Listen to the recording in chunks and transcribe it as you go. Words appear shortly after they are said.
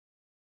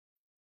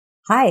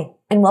Hi,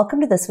 and welcome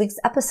to this week's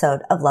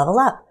episode of Level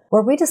Up,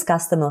 where we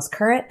discuss the most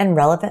current and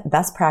relevant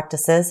best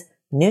practices,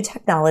 new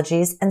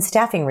technologies, and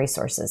staffing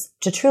resources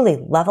to truly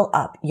level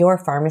up your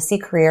pharmacy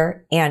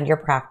career and your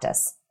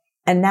practice.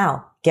 And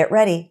now, get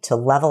ready to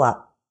level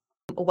up.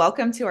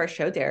 Welcome to our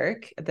show,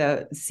 Derek,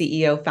 the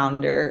CEO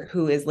founder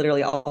who is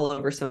literally all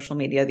over social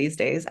media these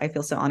days. I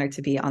feel so honored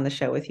to be on the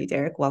show with you,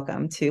 Derek.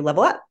 Welcome to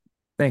Level Up.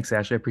 Thanks,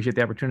 Ashley. I appreciate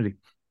the opportunity.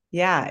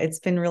 Yeah, it's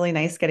been really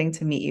nice getting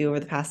to meet you over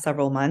the past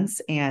several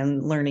months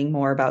and learning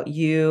more about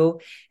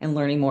you and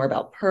learning more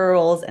about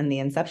Pearls and the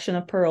inception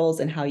of Pearls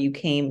and how you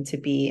came to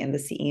be in the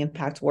CE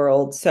Impact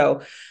world.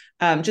 So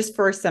just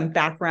for some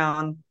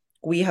background,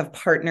 CE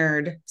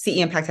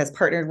Impact has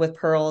partnered with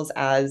Pearls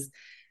as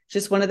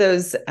just one of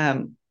those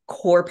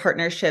core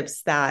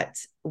partnerships that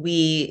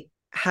we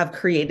have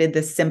created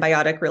this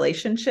symbiotic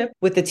relationship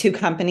with the two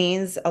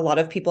companies. A lot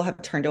of people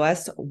have turned to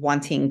us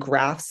wanting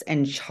graphs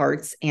and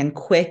charts and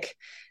quick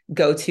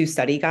go-to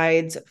study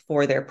guides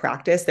for their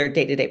practice, their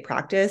day-to-day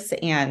practice.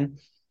 And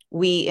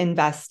we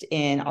invest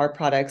in our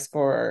products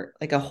for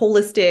like a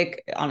holistic,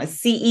 on a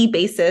CE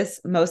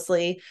basis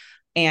mostly.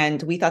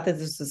 And we thought that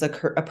this was a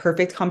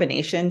perfect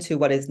combination to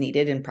what is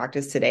needed in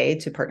practice today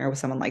to partner with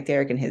someone like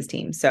Derek and his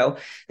team. So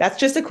that's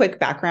just a quick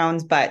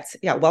background, but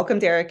yeah, welcome,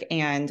 Derek.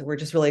 And we're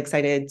just really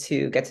excited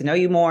to get to know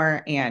you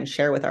more and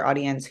share with our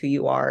audience who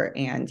you are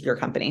and your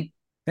company.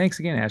 Thanks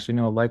again, Ashley.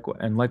 No,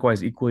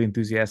 likewise, equally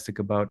enthusiastic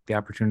about the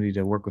opportunity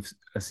to work with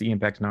a CE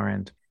Impact on our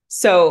end.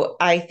 So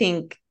I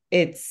think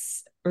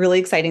it's a really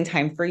exciting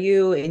time for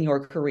you in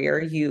your career.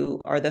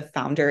 You are the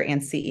founder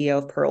and CEO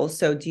of Pearls.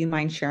 So do you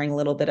mind sharing a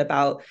little bit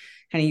about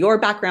kind of your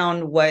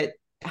background,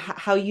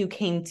 how you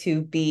came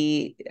to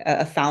be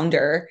a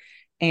founder,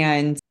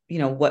 and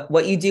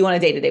what you do on a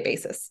day-to-day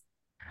basis?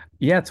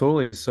 Yeah,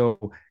 totally.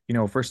 So,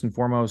 first and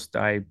foremost,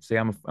 I say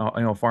I'm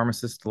a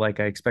pharmacist, like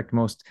I expect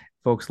most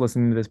folks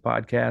listening to this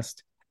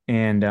podcast.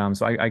 And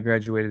so I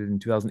graduated in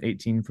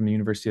 2018 from the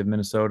University of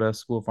Minnesota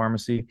School of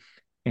Pharmacy.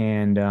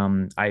 And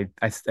I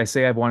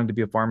say I've wanted to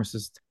be a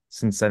pharmacist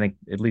since I think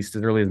at least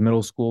as early as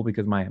middle school,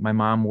 because my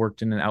mom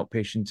worked in an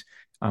outpatient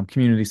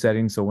community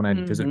setting. So when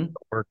I'd visit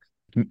work,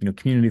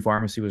 community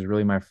pharmacy was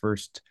really my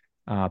first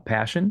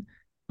passion.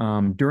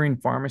 During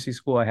pharmacy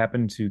school, I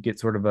happened to get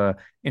sort of a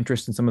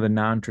interest in some of the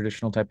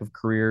non-traditional type of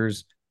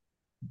careers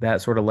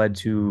that sort of led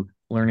to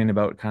learning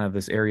about kind of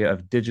this area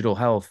of digital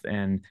health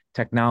and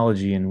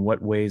technology and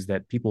what ways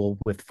that people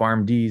with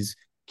PharmDs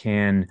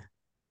can,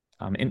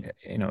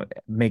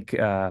 make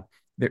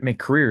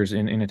careers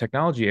in a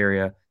technology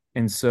area.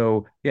 And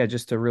so, yeah,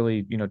 just to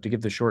really, to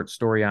give the short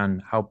story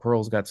on how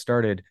Pearls got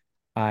started,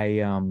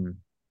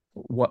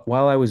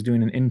 while I was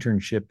doing an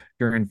internship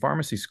during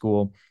pharmacy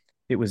school,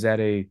 it was at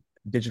a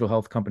digital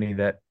health company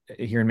that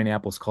here in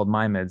Minneapolis called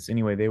MyMeds.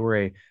 Anyway, they were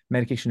a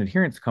medication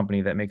adherence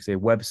company that makes a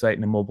website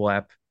and a mobile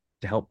app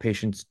to help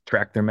patients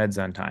track their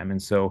meds on time.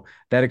 And so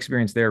that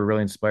experience there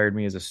really inspired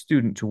me as a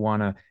student to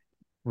want to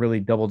really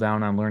double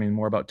down on learning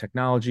more about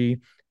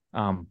technology.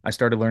 I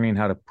started learning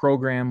how to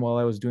program while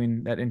I was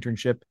doing that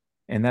internship,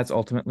 and that's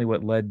ultimately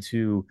what led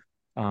to.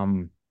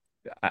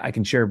 I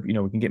can share, we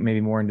can get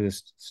maybe more into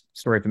this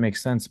story if it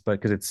makes sense,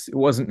 but because it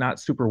wasn't not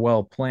super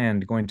well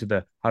planned going to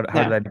the how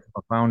did I become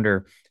a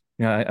founder?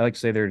 I like to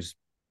say there's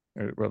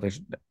this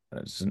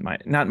is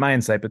not my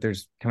insight, but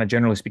there's kind of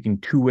generally speaking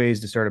two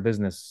ways to start a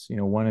business.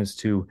 One is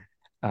to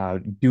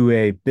do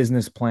a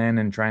business plan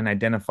and try and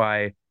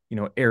identify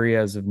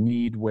areas of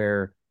need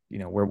where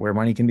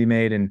money can be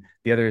made, and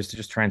the other is to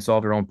just try and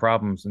solve your own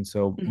problems. And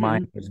so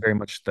mine was very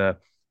much the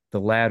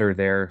latter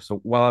there.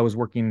 So while I was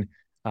working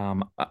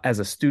as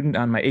a student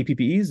on my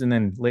APPEs, and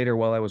then later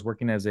while I was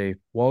working as a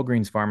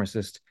Walgreens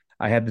pharmacist,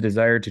 I had the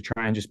desire to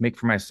try and just make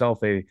for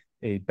myself a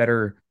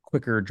better,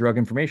 quicker drug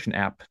information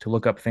app to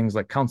look up things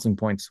like counseling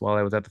points while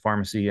I was at the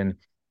pharmacy. And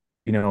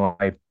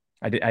I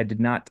did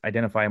not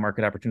identify a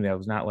market opportunity. I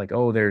was not like,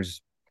 oh,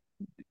 there's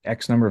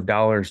X number of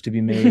dollars to be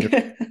made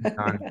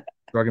on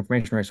drug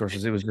information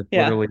resources. It was just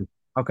literally,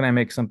 how can I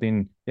make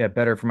something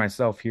better for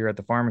myself here at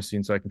the pharmacy?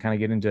 And so I can kind of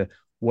get into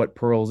what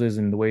Pearls is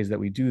and the ways that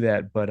we do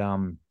that. But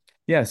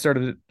I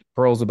started at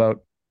Pearls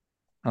about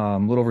a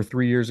little over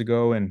 3 years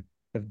ago, and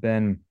have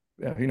been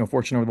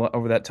fortunate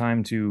over that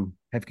time to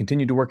have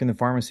continued to work in the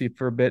pharmacy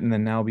for a bit, and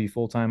then now be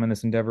full-time on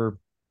this endeavor,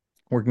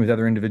 working with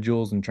other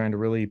individuals and trying to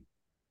really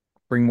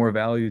bring more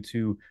value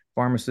to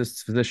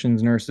pharmacists,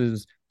 physicians,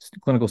 nurses,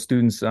 clinical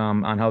students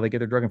on how they get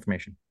their drug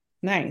information.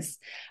 Nice.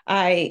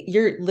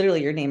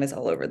 Your name is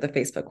all over the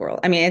Facebook world.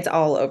 I mean, it's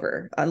all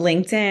over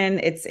LinkedIn.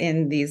 It's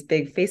in these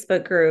big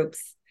Facebook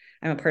groups.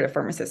 I'm a part of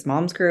Pharmacist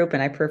Moms group,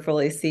 and I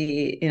peripherally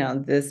see,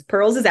 this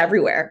Pearls is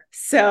everywhere.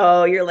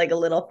 So you're like a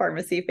little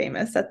pharmacy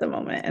famous at the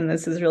moment. And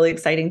this is really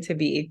exciting to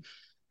be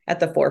at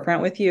the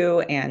forefront with you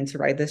and to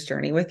ride this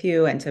journey with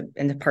you and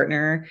to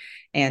partner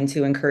and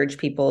to encourage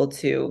people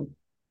to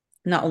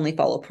not only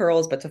follow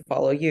Pearls, but to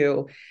follow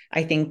you.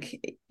 I think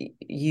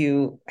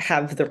you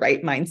have the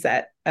right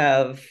mindset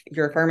of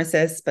you're a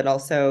pharmacist, but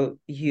also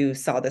you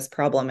saw this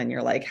problem and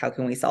you're like, how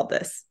can we solve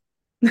this?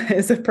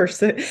 is a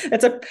person.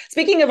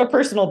 Speaking of a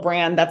personal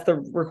brand, that's the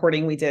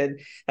recording we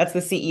did. That's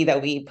the CE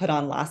that we put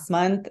on last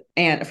month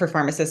and for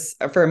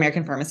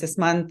American Pharmacist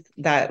Month.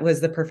 That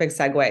was the perfect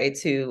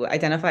segue to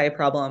identify a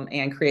problem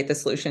and create the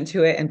solution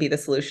to it and be the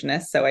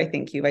solutionist. So I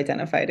think you've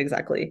identified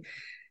exactly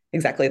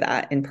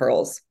that in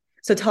Pearls.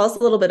 So tell us a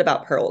little bit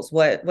about Pearls.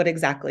 What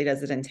exactly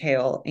does it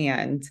entail,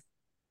 and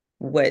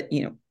what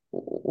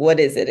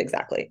is it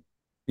exactly?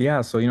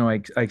 Yeah, so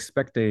I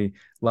expect a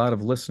lot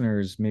of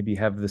listeners maybe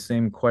have the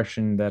same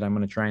question that I'm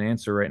going to try and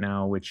answer right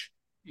now, which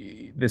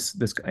this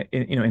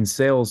in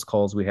sales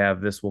calls we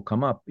have this will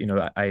come up.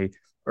 I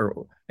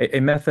or a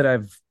method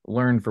I've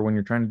learned for when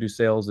you're trying to do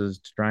sales is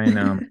to try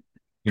and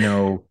you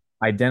know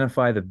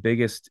identify the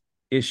biggest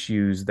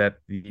issues that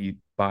the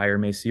buyer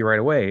may see right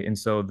away. And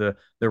so the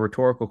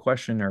rhetorical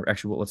question, or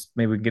actually, well, let's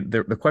maybe get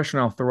the question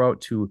I'll throw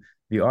out to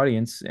the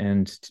audience,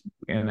 and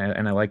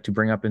I like to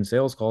bring up in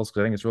sales calls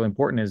because I think it's really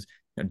important is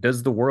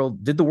does the world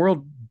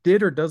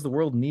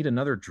need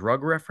another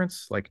drug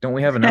reference? Like, don't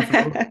we have enough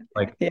of those?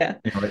 Like, Yeah.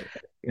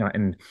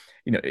 and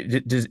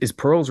is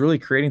Pearls really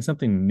creating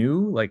something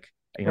new? Like,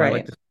 I like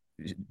Right.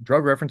 to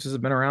drug references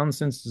have been around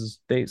since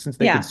they could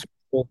Yeah.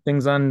 scribble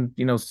things on,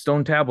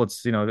 stone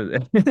tablets,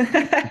 the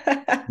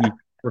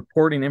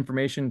reporting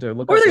information to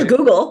look Or up there's any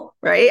Google,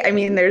 right? I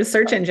mean, there's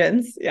search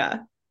engines. Yeah.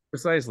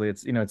 precisely.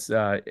 It's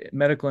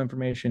medical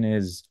information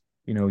is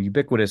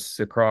ubiquitous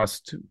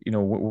across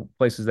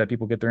places that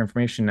people get their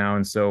information now.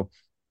 And so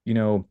you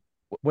know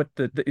what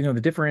the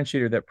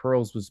differentiator that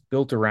Pearls was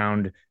built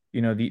around,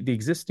 the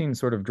existing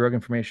sort of drug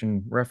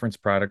information reference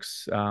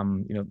products.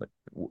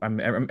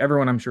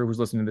 Everyone I'm sure who's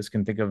listening to this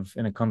can think of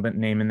an incumbent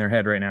name in their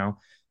head right now.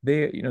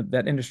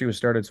 That industry was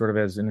started sort of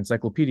as an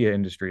encyclopedia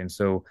industry. And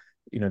so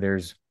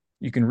there's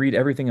you can read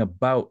everything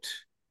about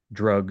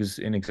drugs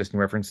in existing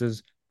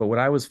references. But what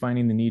I was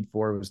finding the need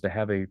for was to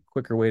have a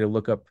quicker way to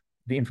look up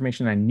the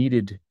information I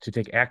needed to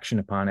take action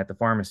upon at the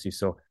pharmacy.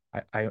 So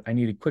I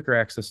needed quicker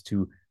access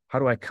to how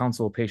do I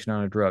counsel a patient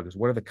on a drug?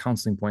 What are the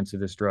counseling points of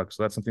this drug?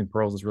 So that's something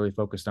Pearls is really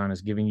focused on,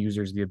 is giving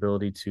users the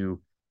ability to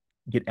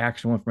get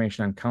actionable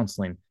information on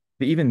counseling.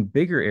 The even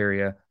bigger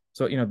area,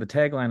 so the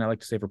tagline I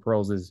like to say for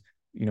Pearls is,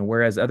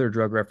 whereas other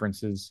drug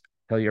references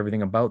tell you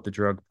everything about the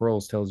drug,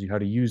 Pearls tells you how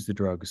to use the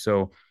drug.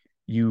 So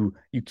you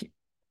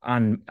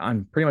on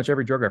pretty much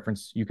every drug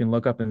reference, you can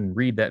look up and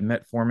read that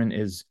metformin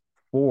is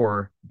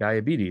for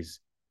diabetes,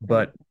 Right.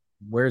 but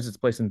where's its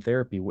place in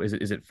therapy?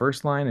 Is it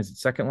first line? Is it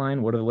second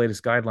line? What do the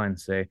latest guidelines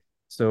say?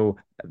 So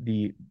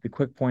the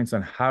quick points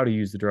on how to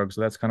use the drug.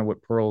 So that's kind of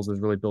what Pearls is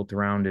really built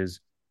around,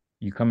 is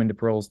you come into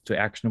Pearls to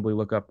actionably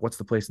look up what's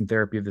the place in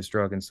therapy of this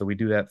drug. And so we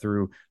do that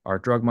through our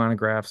drug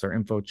monographs, our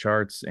info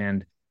charts,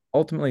 and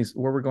ultimately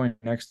where we're going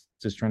next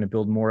is trying to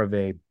build more of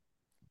a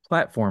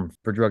platform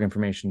for drug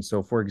information.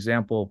 So for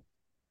example,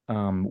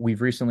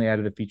 we've recently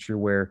added a feature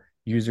where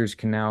users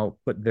can now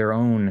put their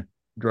own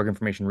drug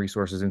information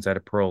resources inside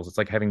of Pearls. It's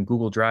like having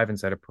Google Drive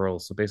inside of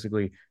Pearls. So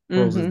basically,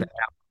 Pearls is the Mm-hmm.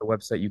 app, the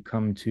website you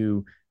come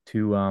to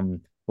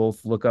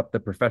both look up the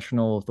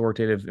professional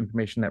authoritative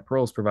information that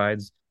Pearls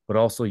provides, but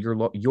also your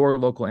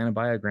local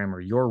antibiogram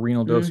or your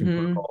renal dosing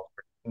Mm-hmm. protocol,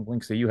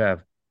 links that you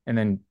have. And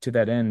then to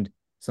that end,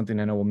 something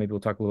I know maybe we'll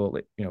talk a little,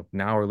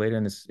 now or later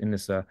in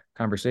this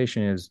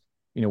conversation is,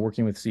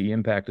 working with CE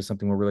Impact is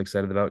something we're really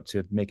excited about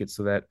to make it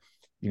so that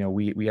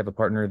we have a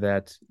partner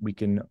that we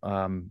can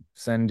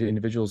send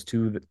individuals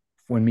to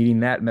when meeting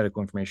that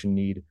medical information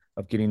need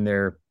of getting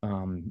their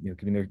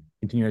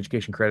continuing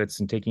education credits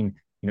and taking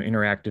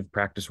interactive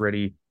practice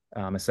ready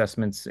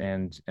assessments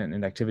and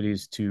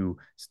activities to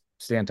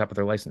stay on top of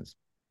their license.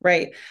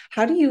 Right.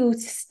 How do you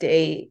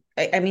stay?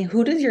 I mean,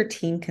 who does your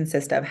team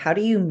consist of? How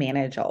do you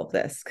manage all of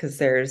this? Because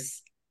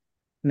there's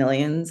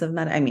millions of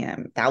I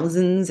mean,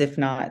 thousands, if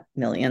not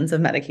millions,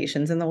 of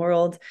medications in the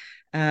world.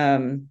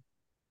 Um,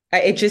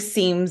 it just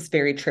seems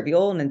very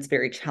trivial and it's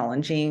very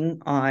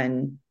challenging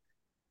on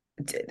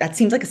that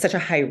seems like such a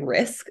high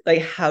risk.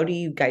 Like, how do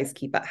you guys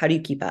keep up? How do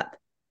you keep up?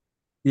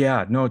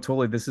 Yeah, no,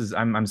 totally.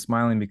 I'm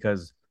smiling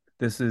because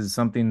this is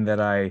something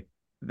that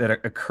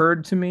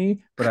occurred to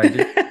me, but I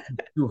didn't think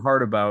too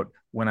hard about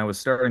when I was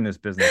starting this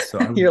business.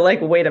 So You're like,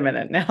 wait a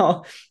minute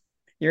now.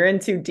 You're in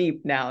too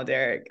deep now,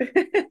 Derek.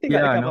 You got to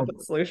yeah, come up no,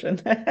 with a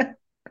solution.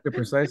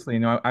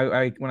 precisely.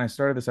 I when I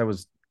started this, I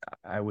was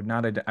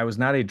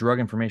not a drug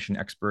information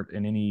expert by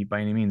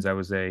any means. I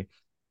was a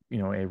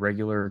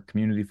regular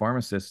community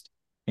pharmacist,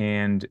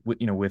 and with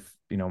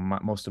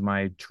most of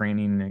my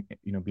training,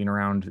 being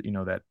around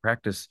that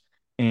practice.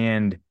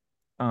 And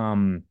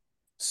um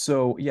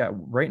so yeah,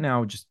 right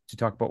now, just to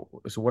talk about,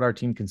 so what our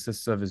team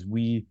consists of is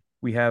we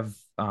have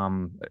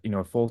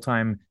a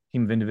full-time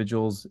team of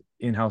individuals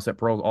in-house at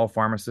Pearl, all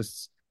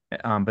pharmacists.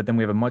 But then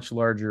we have a much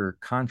larger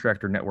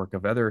contractor network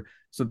of other.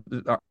 So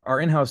our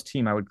in-house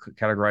team I would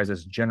categorize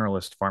as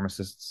generalist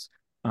pharmacists.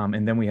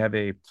 And then we have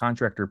a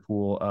contractor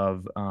pool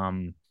of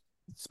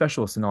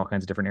specialists in all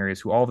kinds of different areas,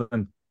 who all of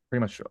them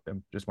pretty much,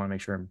 just want to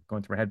make sure I'm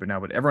going through my head,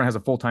 but everyone has a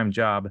full-time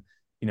job,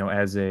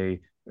 as a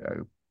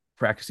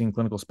practicing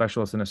clinical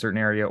specialists in a certain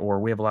area, or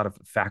we have a lot of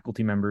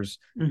faculty members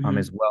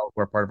as well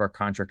who are part of our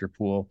contractor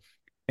pool.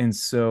 And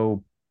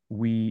so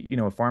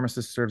a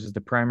pharmacist serves as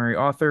the primary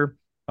author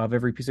of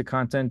every piece of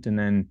content, and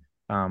then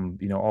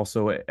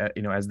also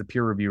as the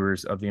peer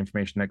reviewers of the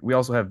information. That we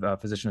also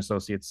have physician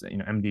associates,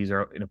 MDs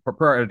are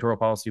per our editorial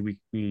policy.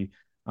 We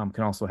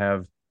can also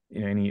have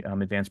any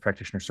advanced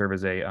practitioner serve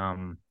as a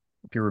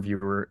peer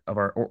reviewer of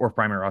our or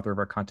primary author of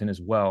our content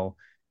as well.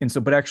 And so,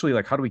 but actually,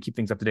 like, how do we keep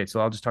things up to date? So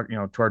I'll just talk,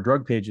 to our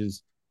drug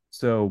pages.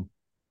 So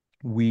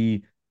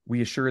we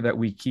assure that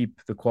we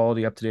keep the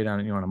quality up to date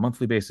on on a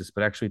monthly basis,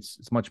 but actually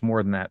it's much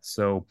more than that.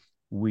 So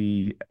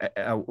Brian,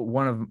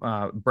 one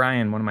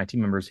of my team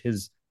members,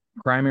 his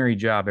primary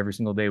job every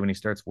single day when he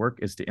starts work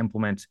is to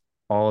implement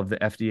all of the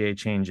FDA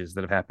changes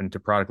that have happened to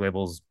product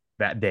labels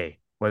that day,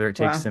 whether it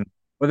takes him,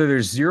 whether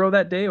there's 0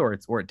 that day or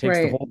it takes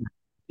the whole,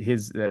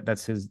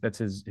 that's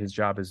his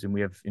job is, and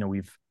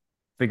we've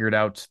figured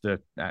out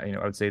I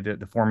would say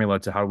the formula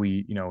to how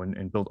we,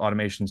 and build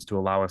automations to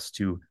allow us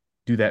to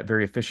do that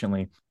very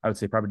efficiently. I would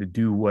say probably to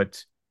do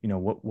what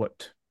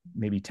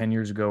maybe 10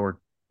 years ago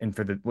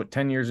what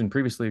 10 years and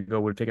previously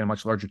ago would have taken a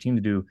much larger team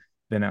to do,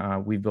 then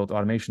we've built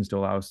automations to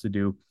allow us to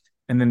do.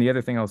 And then the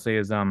other thing I'll say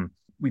is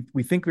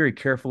we think very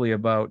carefully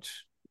about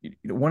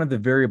one of the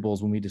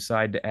variables when we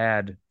decide to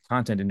add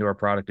content into our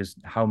product is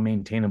how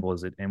maintainable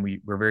is it, and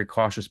we're very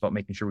cautious about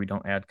making sure we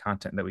don't add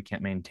content that we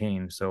can't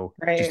maintain. So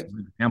just as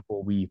an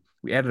example, we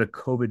added a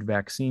COVID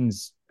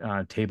vaccines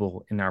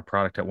table in our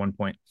product at one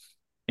point,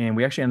 and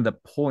we actually ended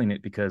up pulling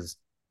it because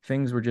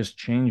things were just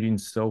changing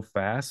so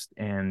fast,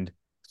 and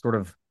sort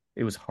of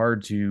it was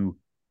hard to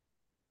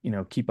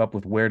keep up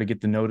with where to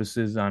get the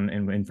notices on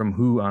and from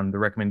who on the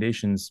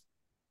recommendations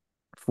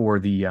for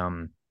the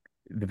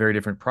very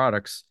different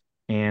products.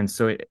 And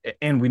so,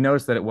 and we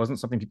noticed that it wasn't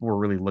something people were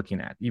really looking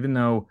at, even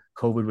though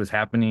COVID was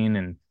happening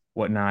and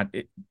whatnot.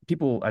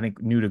 People, I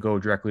think, knew to go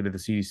directly to the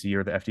CDC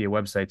or the FDA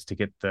websites to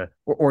get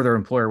or their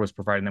employer was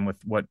providing them with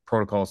what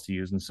protocols to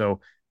use. And so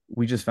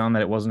we just found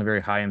that it wasn't a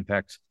very high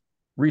impact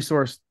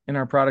resource in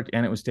our product,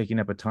 and it was taking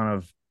up a ton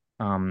of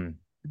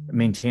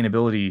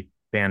maintainability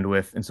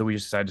bandwidth. And so we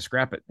just decided to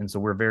scrap it. And so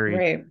we're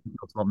very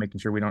about making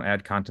sure we don't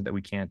add content that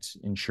we can't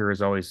ensure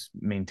is always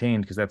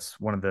maintained, because that's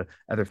one of the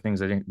other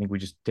things I think we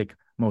just take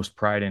most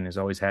pride in, is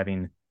always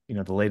having,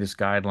 the latest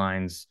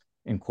guidelines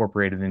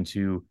incorporated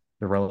into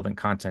the relevant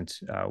content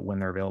when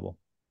they're available.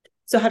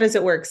 So how does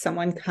it work?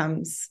 Someone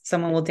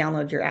will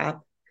download your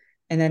app,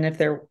 and then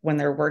when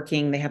they're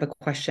working, they have a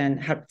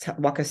question.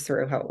 Walk us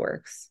through how it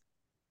works.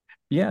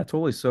 Yeah,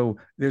 totally. So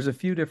there's a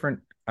few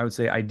different, I would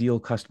say, ideal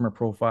customer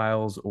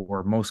profiles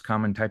or most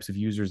common types of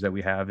users that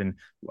we have. And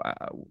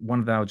one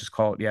of them I'll just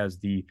call it, is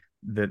the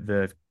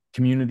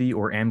community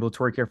or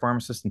ambulatory care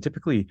pharmacist. And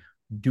typically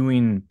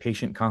doing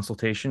patient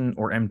consultation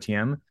or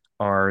MTM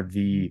are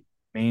the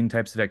main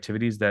types of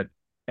activities that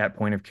at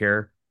point of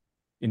care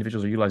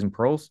individuals are utilizing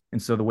Pearls.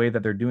 And so the way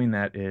that they're doing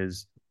that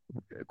is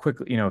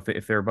quickly,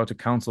 if they're about to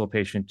counsel a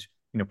patient,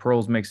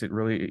 Pearls makes it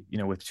really,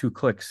 with 2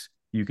 clicks,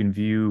 you can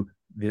view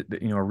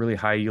a really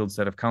high yield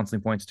set of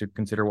counseling points to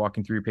consider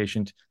walking through your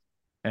patient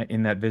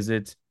in that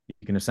visit.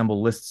 You can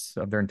assemble lists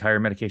of their entire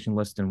medication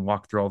list and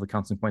walk through all the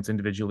counseling points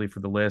individually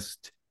for the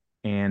list.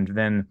 And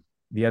then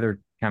the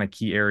other kind of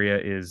key area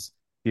is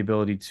the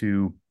ability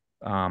to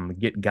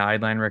get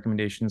guideline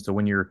recommendations. So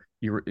when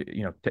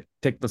let's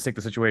take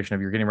the situation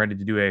of you're getting ready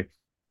to do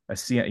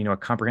a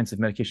comprehensive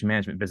medication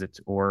management visit,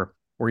 or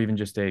even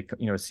just a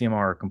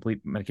CMR,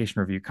 complete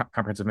medication review,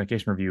 comprehensive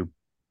medication review,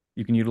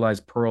 you can utilize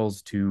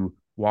Pearls to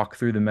walk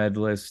through the med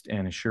list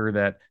and ensure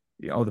that,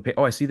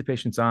 I see the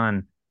patient's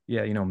on,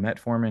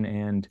 metformin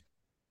and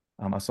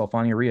a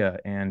sulfonylurea,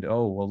 and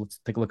let's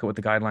take a look at what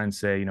the guidelines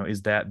say.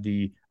 Is that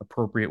the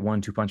appropriate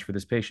 1-2 punch for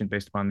this patient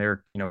based upon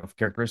their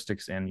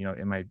characteristics? And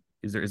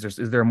is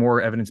there a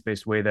more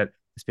evidence-based way that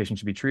this patient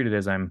should be treated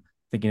as I'm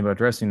thinking about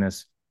addressing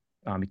this?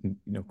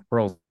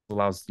 Pearls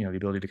allows the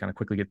ability to kind of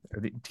quickly get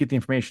the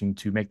information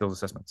to make those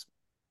assessments.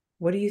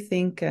 What do you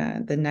think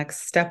the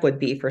next step would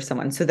be for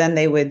someone? So then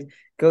they would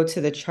go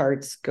to the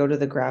charts, go to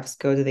the graphs,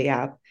 go to the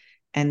app.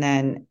 And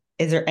then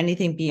is there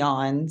anything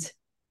beyond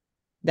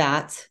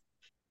that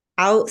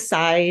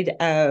outside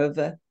of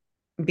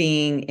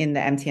being in the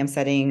MTM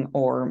setting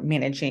or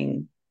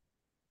managing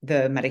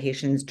the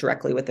medications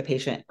directly with the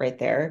patient right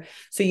there?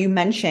 So you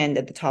mentioned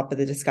at the top of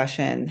the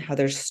discussion how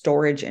there's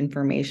storage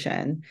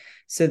information.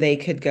 So they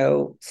could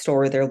go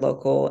store their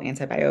local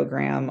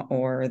antibiogram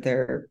or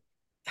their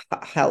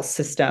health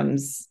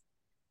systems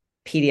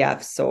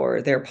PDFs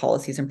or their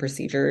policies and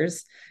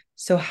procedures.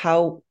 So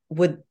how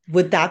would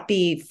that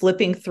be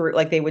flipping through,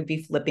 like they would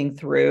be flipping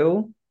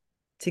through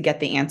to get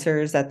the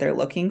answers that they're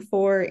looking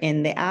for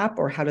in the app,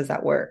 or how does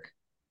that work?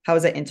 How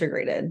is it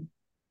integrated?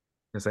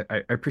 Yes,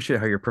 I appreciate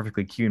how you're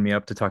perfectly queuing me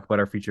up to talk about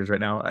our features right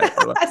now.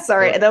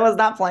 Sorry, that was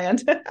not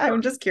planned.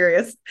 I'm just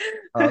curious.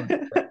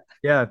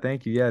 Yeah,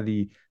 thank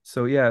you.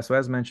 So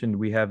as mentioned,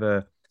 we have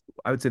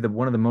I would say that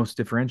one of the most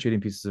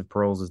differentiating pieces of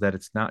Pearls is that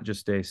it's not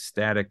just a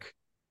static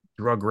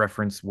drug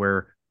reference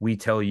where we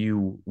tell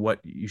you what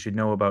you should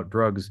know about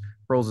drugs.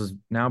 Pearls is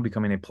now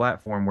becoming a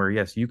platform where,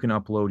 yes, you can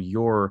upload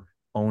your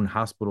own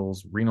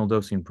hospital's renal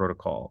dosing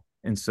protocol.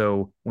 And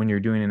so when you're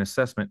doing an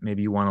assessment,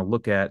 maybe you want to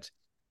look at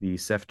the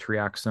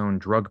ceftriaxone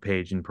drug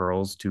page in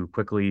Pearls to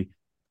quickly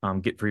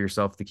get for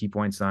yourself the key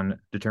points on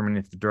determining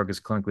if the drug is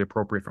clinically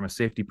appropriate from a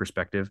safety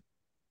perspective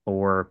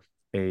or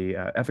a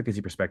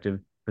efficacy perspective.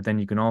 But then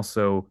you can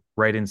also,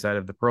 right inside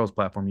of the Pearls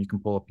platform, you can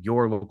pull up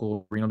your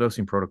local renal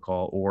dosing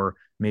protocol or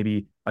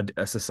maybe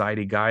a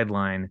society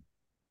guideline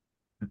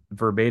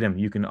verbatim.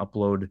 You can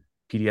upload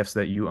PDFs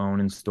that you own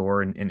and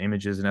store and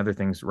images and other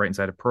things right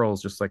inside of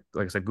Pearls, just like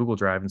I said, Google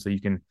Drive. And so you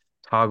can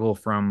toggle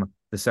from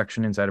the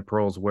section inside of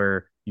Pearls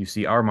where you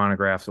see our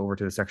monographs over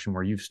to the section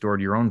where you've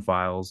stored your own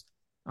files.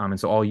 And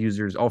so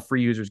all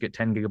free users get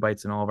 10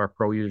 gigabytes, and all of our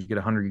pro users get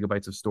 100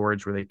 gigabytes of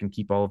storage where they can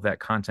keep all of that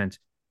content.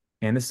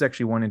 And this is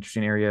actually one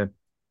interesting area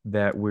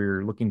that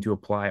we're looking to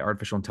apply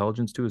artificial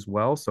intelligence to as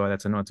well. So I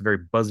know it's a very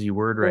buzzy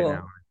word right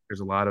now. There's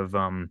a lot of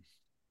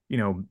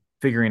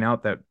figuring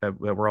out that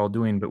we're all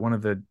doing. But one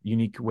of the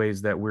unique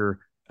ways that we're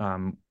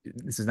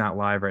this is not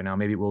live right now.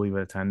 Maybe we'll leave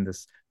it at the time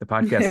the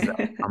podcast is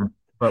out.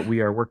 But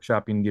we are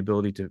workshopping the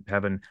ability to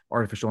have an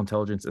artificial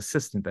intelligence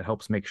assistant that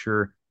helps make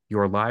sure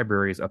your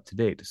library is up to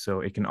date.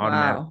 So it can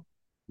automatically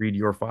read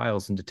your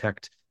files and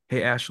detect,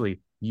 hey,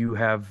 Ashley,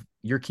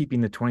 you're keeping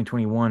the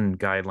 2021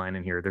 guideline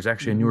in here. There's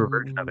actually a newer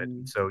version of it.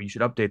 So you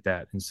should update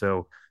that. And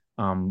so,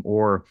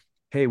 or,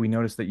 hey, we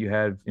noticed that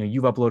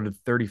you've uploaded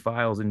 30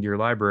 files into your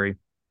library.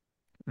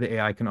 The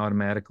AI can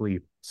automatically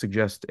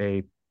suggest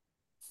a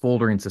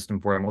foldering system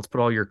for them. Let's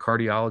put all your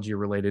cardiology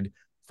related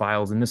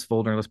files in this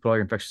folder, and let's put all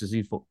your infectious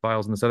disease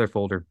files in this other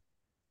folder.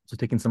 So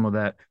taking some of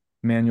that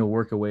manual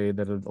work away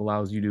that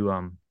allows you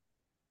to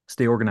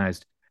stay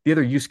organized. The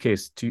other use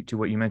case to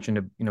what you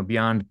mentioned,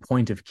 beyond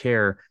point of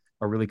care,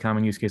 a really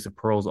common use case of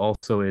Pearls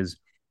also is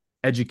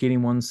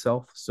educating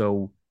oneself.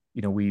 So,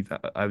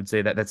 I would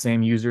say that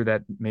same user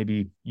that may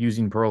be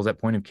using Pearls at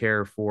point of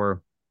care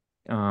for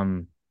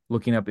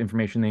looking up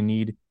information they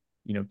need,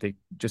 they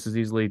just as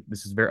easily,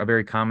 this is a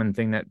very common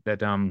thing that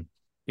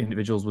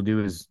individuals will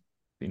do is,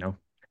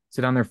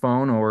 sit on their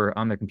phone or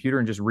on their computer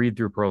and just read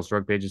through Pearls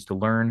drug pages to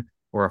learn,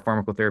 or a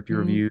pharmacotherapy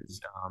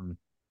reviews.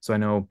 So I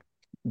know,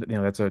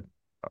 that's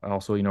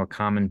also a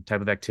common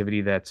type of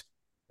activity that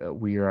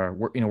we are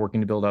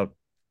working to build out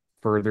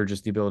further,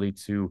 just the ability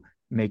to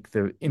make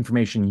the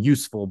information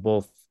useful,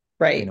 both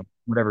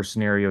whatever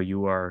scenario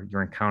you're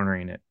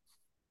encountering it.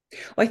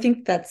 Well, I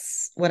think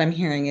that's what I'm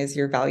hearing is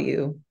your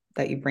value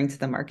that you bring to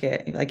the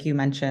market. Like you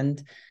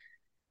mentioned,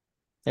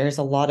 there's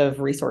a lot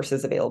of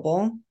resources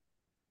available.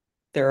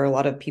 There are a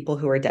lot of people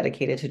who are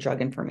dedicated to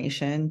drug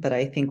information, but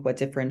I think what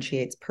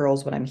differentiates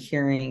Pearls, what I'm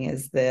hearing,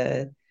 is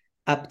the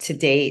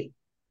up-to-date,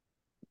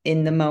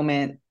 in the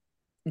moment,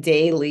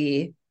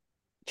 daily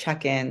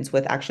check-ins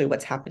with actually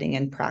what's happening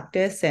in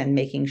practice, and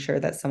making sure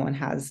that someone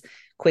has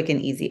quick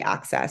and easy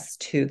access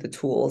to the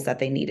tools that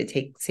they need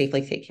to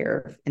safely take care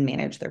of and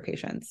manage their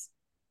patients.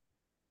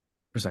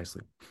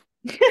 Precisely.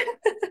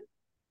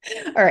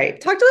 All right.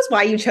 Talk to us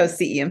why you chose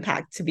CE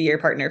Impact to be your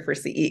partner for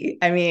CE.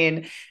 I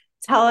mean,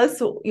 tell us,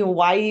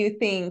 why you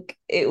think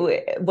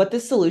what the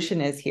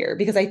solution is here,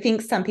 because I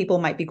think some people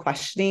might be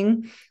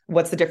questioning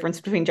what's the difference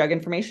between drug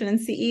information and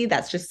CE.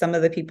 That's just some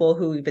of the people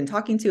who we've been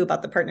talking to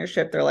about the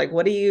partnership. They're like,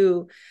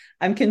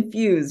 I'm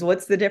confused.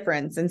 What's the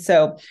difference? And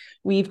so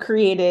we've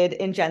created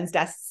in Jen's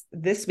desks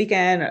this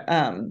weekend.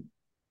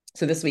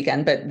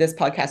 But this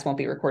podcast won't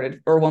be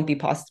recorded or won't be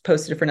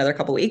posted for another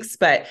couple of weeks.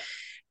 But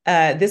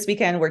this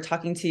weekend, we're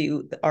talking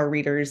to our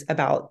readers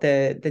about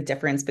the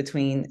difference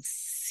between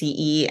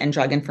CE and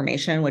drug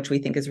information, which we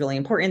think is really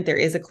important. There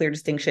is a clear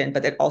distinction,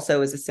 but it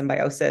also is a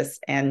symbiosis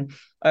and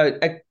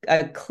a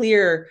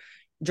clear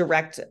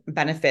direct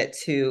benefit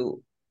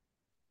to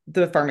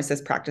the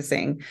pharmacist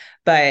practicing.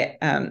 But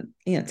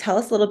tell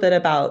us a little bit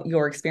about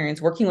your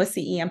experience working with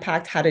CE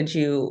Impact. How did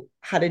you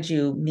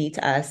meet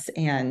us,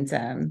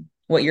 and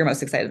what you're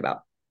most excited about?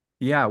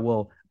 Yeah,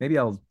 well, maybe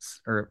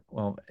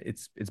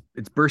it's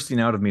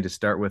bursting out of me to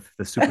start with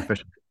the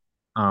superficial.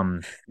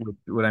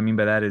 What I mean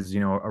by that is,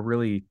 a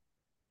really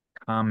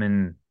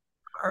common,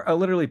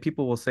 literally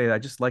people will say, I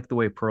just like the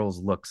way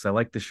Pearls looks. I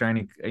like the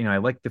shiny, I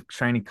like the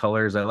shiny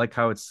colors. I like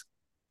how it's,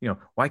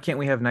 why can't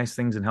we have nice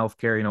things in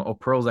healthcare?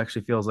 Pearls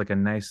actually feels like a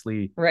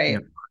nicely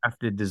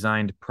crafted,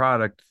 designed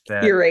product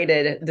that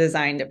curated,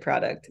 designed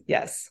product.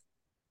 Yes.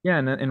 Yeah,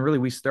 and really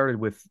we started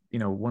with the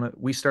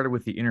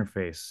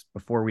interface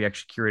before we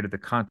actually curated the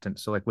content.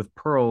 So like with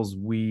Pearls,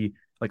 we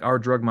like our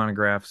drug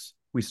monographs,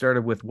 we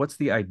started with what's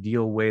the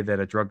ideal way that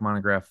a drug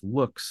monograph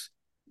looks,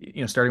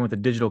 starting with a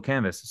digital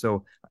canvas.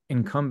 So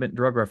incumbent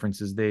drug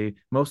references,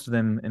 most of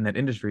them in that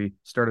industry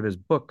started as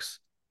books,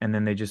 and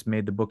then they just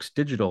made the books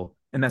digital,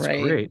 and that's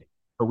great.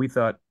 But we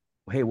thought,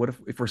 hey, what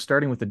if we're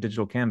starting with a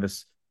digital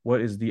canvas,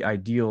 what is the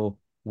ideal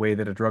way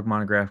that a drug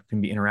monograph can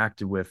be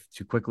interacted with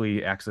to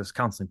quickly access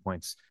counseling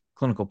points,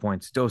 clinical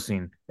points,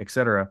 dosing, et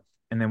cetera.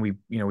 And then we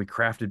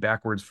crafted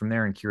backwards from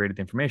there and curated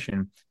the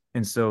information.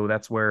 And so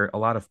that's where a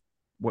lot of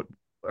what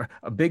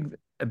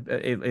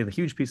a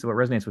huge piece of what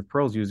resonates with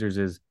Pearls users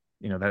is,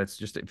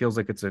 that it feels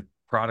like it's a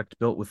product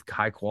built with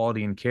high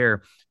quality and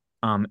care.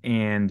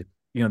 And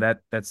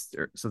that's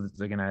so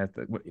again, I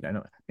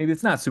know maybe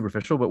it's not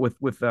superficial, but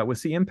with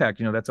C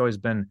Impact, that's always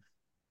been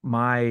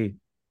my,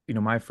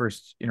 my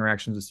first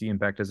interactions with C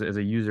Impact as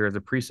a user, as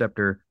a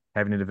preceptor,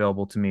 having it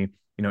available to me.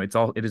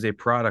 It is a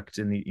product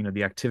in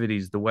the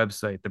activities, the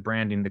website, the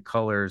branding, the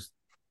colors,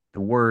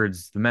 the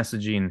words, the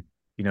messaging,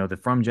 the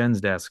from Jen's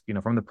desk,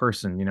 from the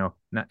person,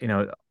 not,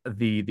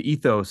 the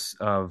ethos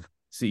of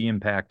CE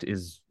Impact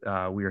is,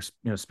 we are,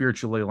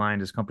 spiritually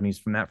aligned as companies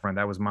from that front.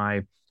 That was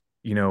my,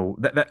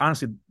 that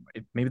honestly,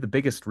 maybe the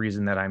biggest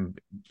reason that I'm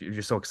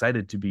just so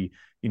excited to be,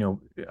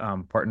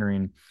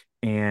 partnering.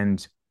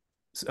 And,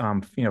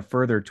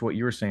 further to what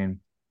you were saying,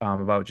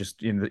 about just,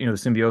 the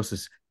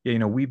symbiosis.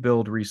 Yeah, we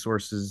build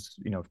resources,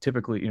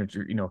 typically,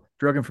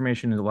 drug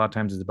information is a lot of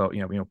times is about,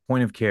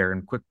 point of care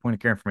and quick point of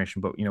care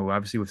information. But,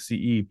 obviously with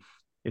CE,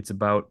 it's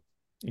about,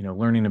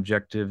 learning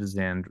objectives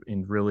and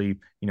really,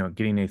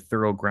 getting a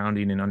thorough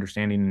grounding and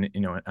understanding,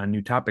 on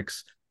new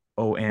topics.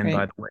 Oh, and Right.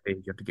 by the way,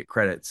 you have to get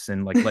credits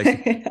and license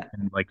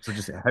and so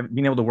just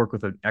being able to work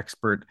with an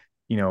expert,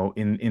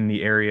 in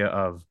the area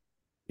of,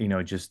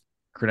 just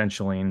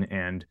credentialing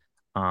and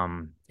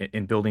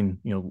in building,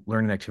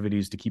 learning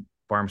activities to keep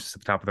pharmacists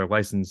at the top of their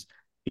license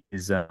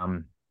is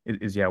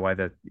yeah, why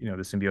the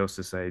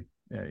symbiosis that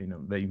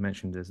you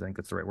mentioned is, I think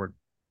that's the right word.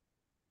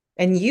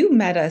 And you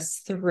met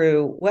us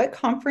through what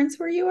conference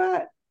were you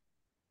at?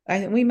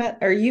 We met,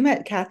 or you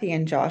met Kathy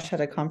and Josh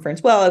at a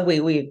conference. Well,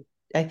 we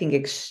I think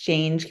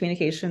exchanged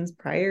communications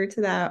prior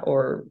to that,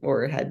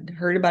 or had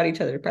heard about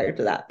each other prior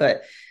to that.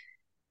 But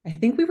I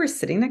think we were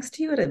sitting next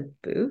to you at a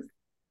booth.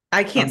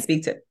 I can't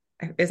speak to.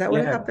 Is that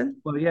what Yeah, happened?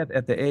 well, yeah,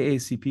 at the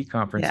AACP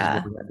conference is where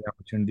Yeah. we had the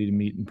opportunity to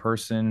meet in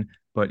person.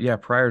 But yeah,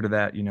 prior to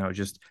that,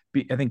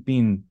 I think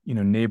being,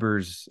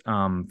 neighbors,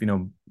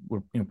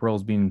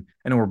 Pearls being,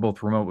 I know we're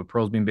both remote, but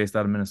Pearls being based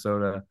out of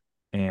Minnesota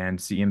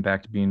and C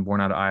Impact being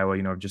born out of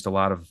Iowa, just a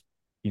lot of,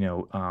 you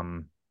know,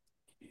 um,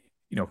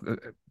 you know, uh,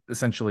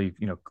 essentially,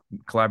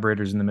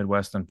 collaborators in the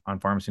Midwest on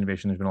pharmacy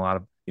innovation. There's been a lot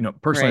of,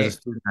 personally as a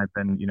Right. student, I've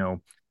been,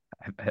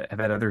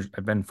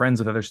 I've been friends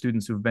with other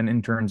students who've been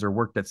interns or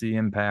worked at C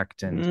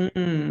Impact.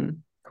 And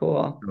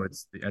Cool.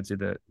 I'd say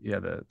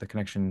the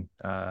connection,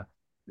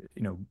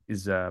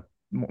 is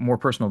more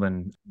personal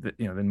than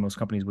than most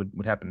companies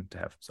would happen to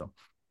have. So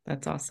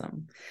That's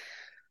awesome.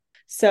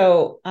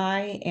 So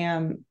I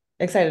am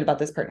excited about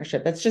this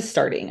partnership. It's just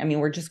starting. I mean,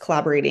 we're just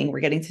collaborating. We're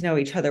getting to know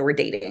each other. We're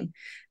dating,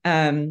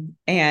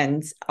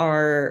 and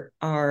our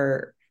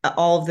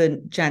all of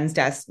the Jen's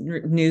Desk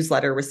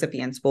newsletter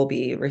recipients will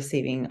be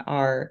receiving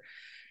our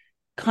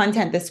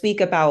content this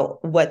week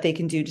about what they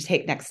can do to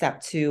take next step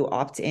to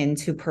opt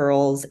into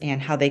Pearls and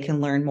how they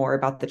can learn more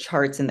about the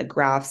charts and the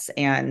graphs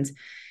and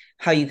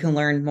how you can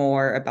learn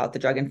more about the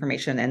drug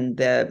information and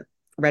the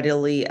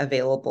readily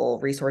available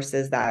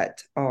resources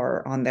that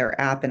are on their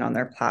app and on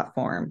their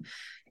platform.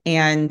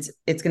 And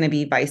it's going to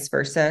be vice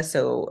versa.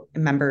 So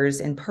members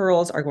in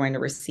Pearls are going to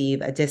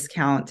receive a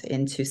discount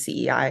into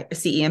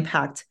CE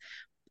Impact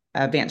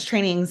advanced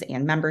trainings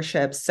and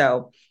memberships.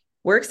 So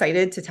we're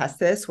excited to test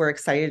this. We're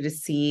excited to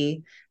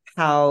see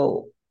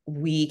how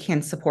we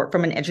can support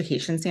from an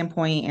education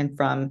standpoint and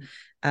from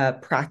a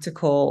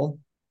practical,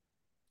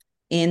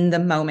 in the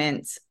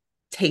moment,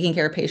 taking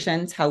care of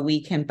patients, how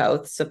we can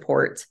both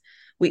support.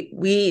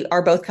 We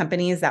are both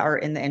companies that are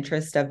in the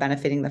interest of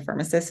benefiting the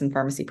pharmacist and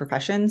pharmacy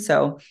profession.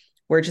 So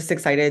we're just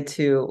excited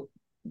to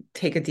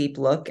take a deep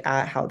look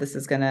at how this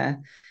is going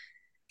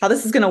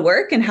to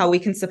work and how we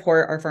can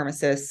support our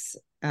pharmacists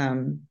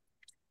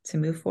to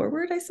move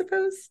forward, I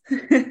suppose.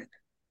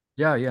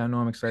 yeah, no,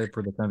 I'm excited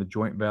for the kind of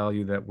joint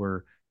value that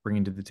we're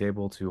bringing to the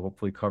table to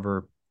hopefully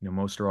cover,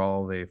 most or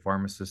all the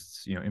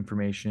pharmacists,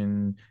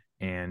 information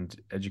and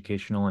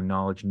educational and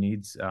knowledge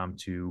needs,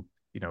 to,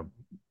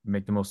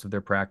 make the most of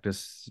their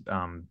practice,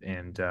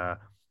 and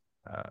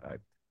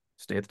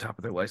stay at the top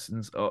of their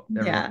license. Oh,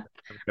 Yeah.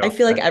 I go.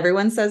 feel like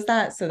everyone says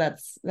that. So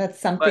that's But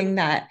something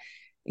that,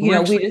 we're we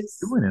actually just,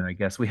 doing it, I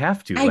guess. We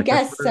have to. I Like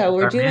that's guess what so.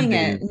 We're our doing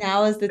mandate it. is.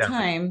 Now is the Yeah.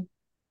 time.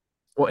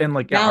 Well, and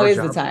yeah, Now our is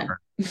the job is time.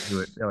 to do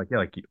it.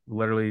 Like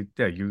literally,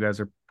 yeah, you guys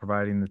are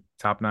providing the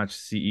top-notch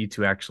CE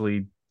to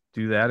actually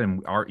do that.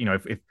 And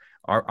if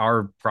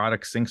our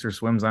product sinks or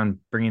swims on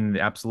bringing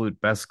the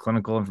absolute best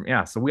clinical information,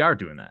 yeah, so we are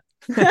doing that.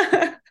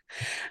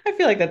 I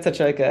feel like that's such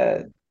like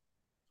a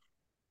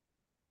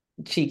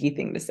cheeky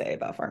thing to say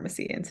about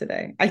pharmacy in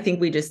today. I think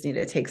we just need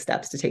to take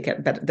steps to take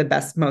the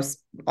best,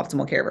 most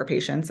optimal care of our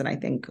patients. And I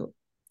think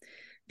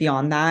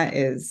beyond that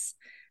is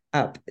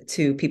up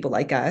to people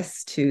like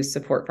us to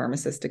support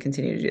pharmacists to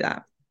continue to do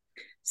that.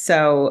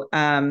 So,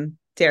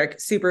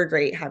 Derek, super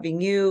great having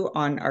you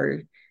on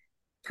our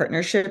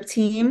partnership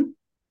team.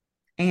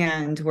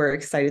 And we're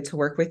excited to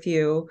work with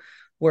you.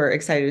 We're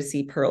excited to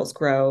see Pearls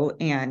grow.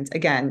 And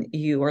again,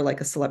 you are like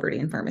a celebrity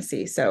in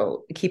pharmacy.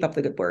 So keep up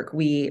the good work.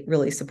 We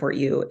really support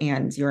you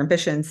and your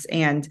ambitions.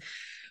 And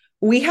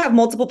We have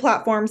multiple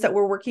platforms that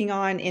we're working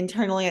on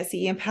internally at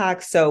CE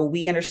Impact. So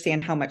we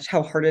understand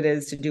how hard it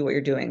is to do what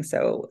you're doing.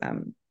 So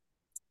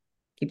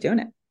keep doing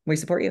it. We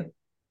support you.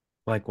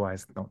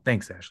 Likewise. No,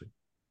 thanks, Ashley.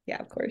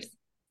 Yeah, of course.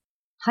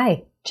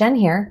 Hi, Jen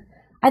here.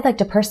 I'd like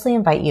to personally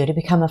invite you to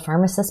become a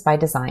pharmacist by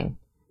design.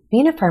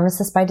 Being a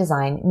pharmacist by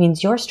design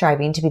means you're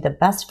striving to be the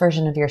best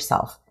version of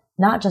yourself,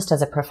 not just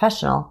as a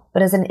professional,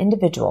 but as an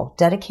individual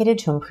dedicated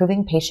to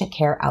improving patient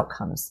care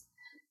outcomes.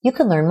 You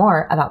can learn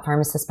more about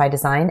Pharmacist by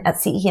Design at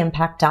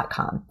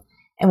ceimpact.com.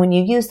 And when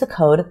you use the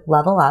code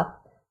LEVELUP,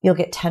 you'll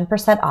get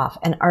 10% off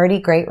an already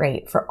great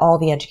rate for all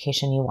the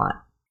education you want.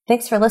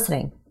 Thanks for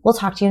listening. We'll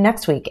talk to you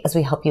next week as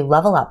we help you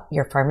level up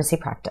your pharmacy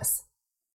practice.